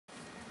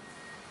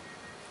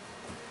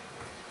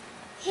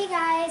Hey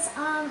guys,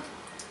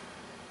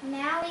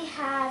 now we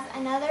have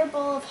another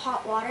bowl of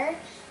hot water,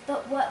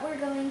 but what we're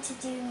going to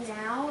do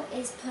now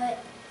is put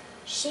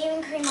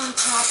shaving cream on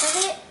top of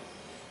it.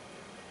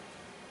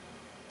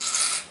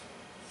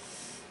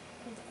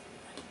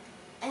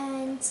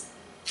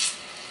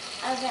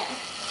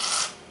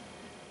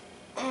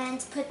 And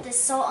put the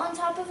salt on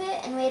top of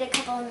it and wait a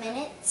couple of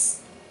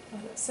minutes.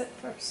 Let it sit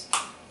first.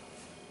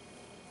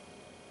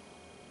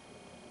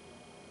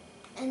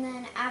 And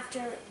then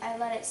after I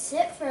let it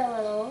sit for a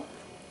little,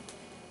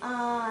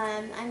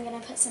 I'm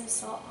going to put some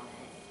salt on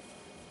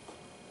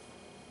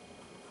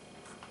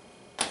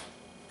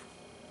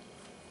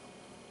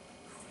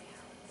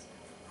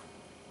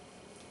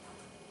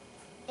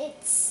it.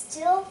 It's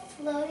still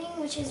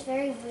floating, which is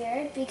very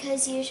weird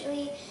because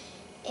usually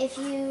if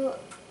you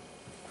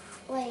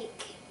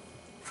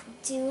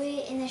do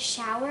it in the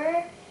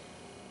shower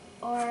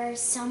or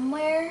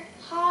somewhere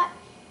hot,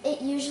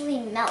 it usually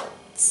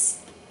melts.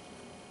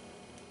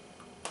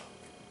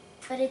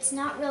 But it's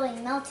not really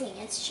melting,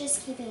 it's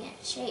just keeping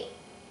it shape.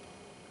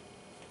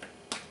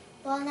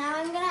 Well, now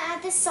I'm going to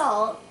add the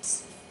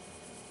salt.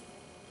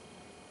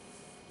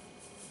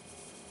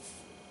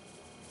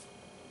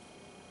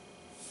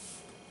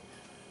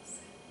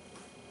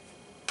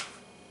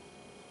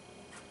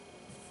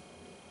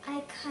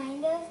 I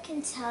kind of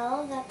can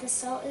tell that the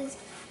salt is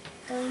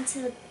going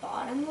to the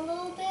bottom a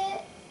little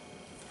bit,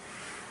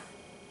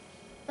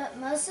 but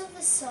most of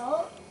the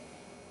salt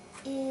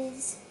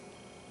is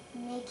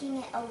making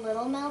it a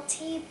little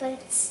melty, but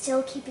it's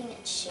still keeping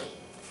its shape.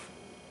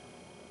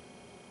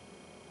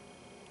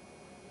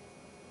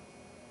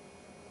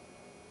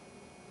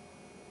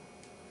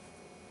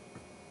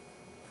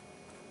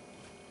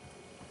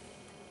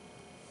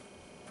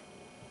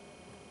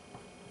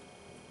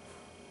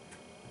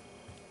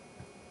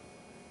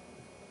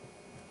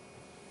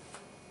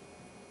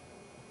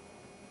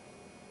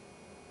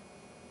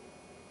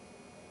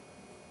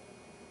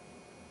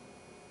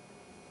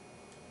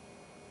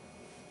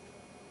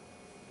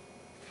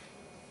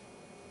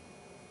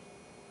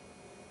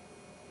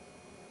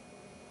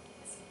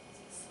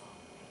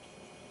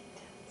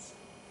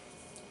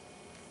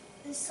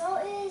 The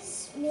salt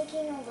is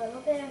making a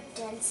little bit of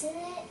dents in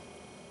it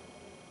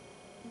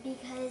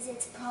because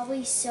it's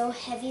probably so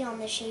heavy on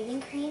the shaving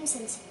cream,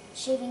 since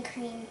shaving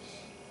cream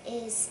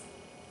is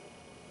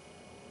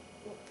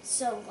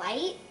so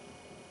light.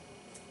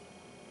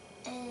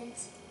 And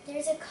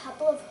there's a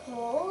couple of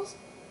holes,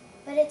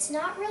 but it's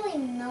not really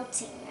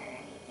melting or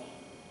anything,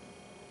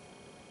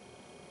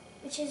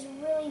 which is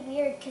really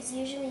weird because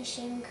usually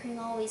shaving cream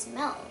always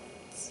melts.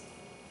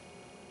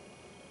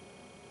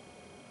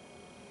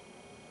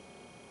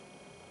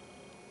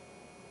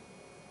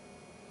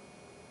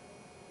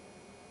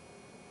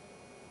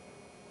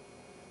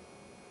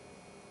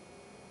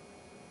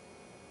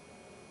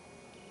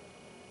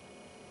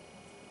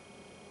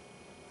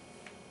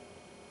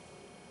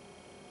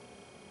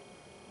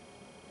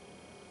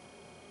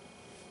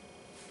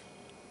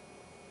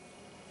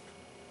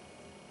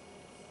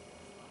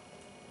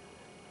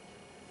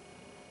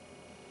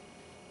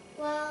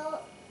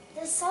 Well,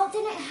 the salt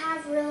didn't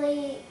have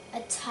really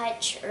a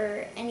touch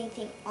or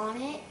anything on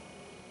it,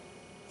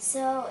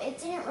 so it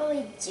didn't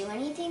really do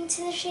anything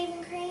to the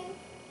shaving cream.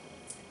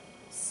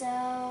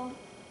 So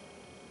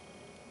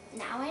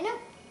now I know.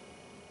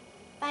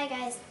 Bye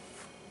guys.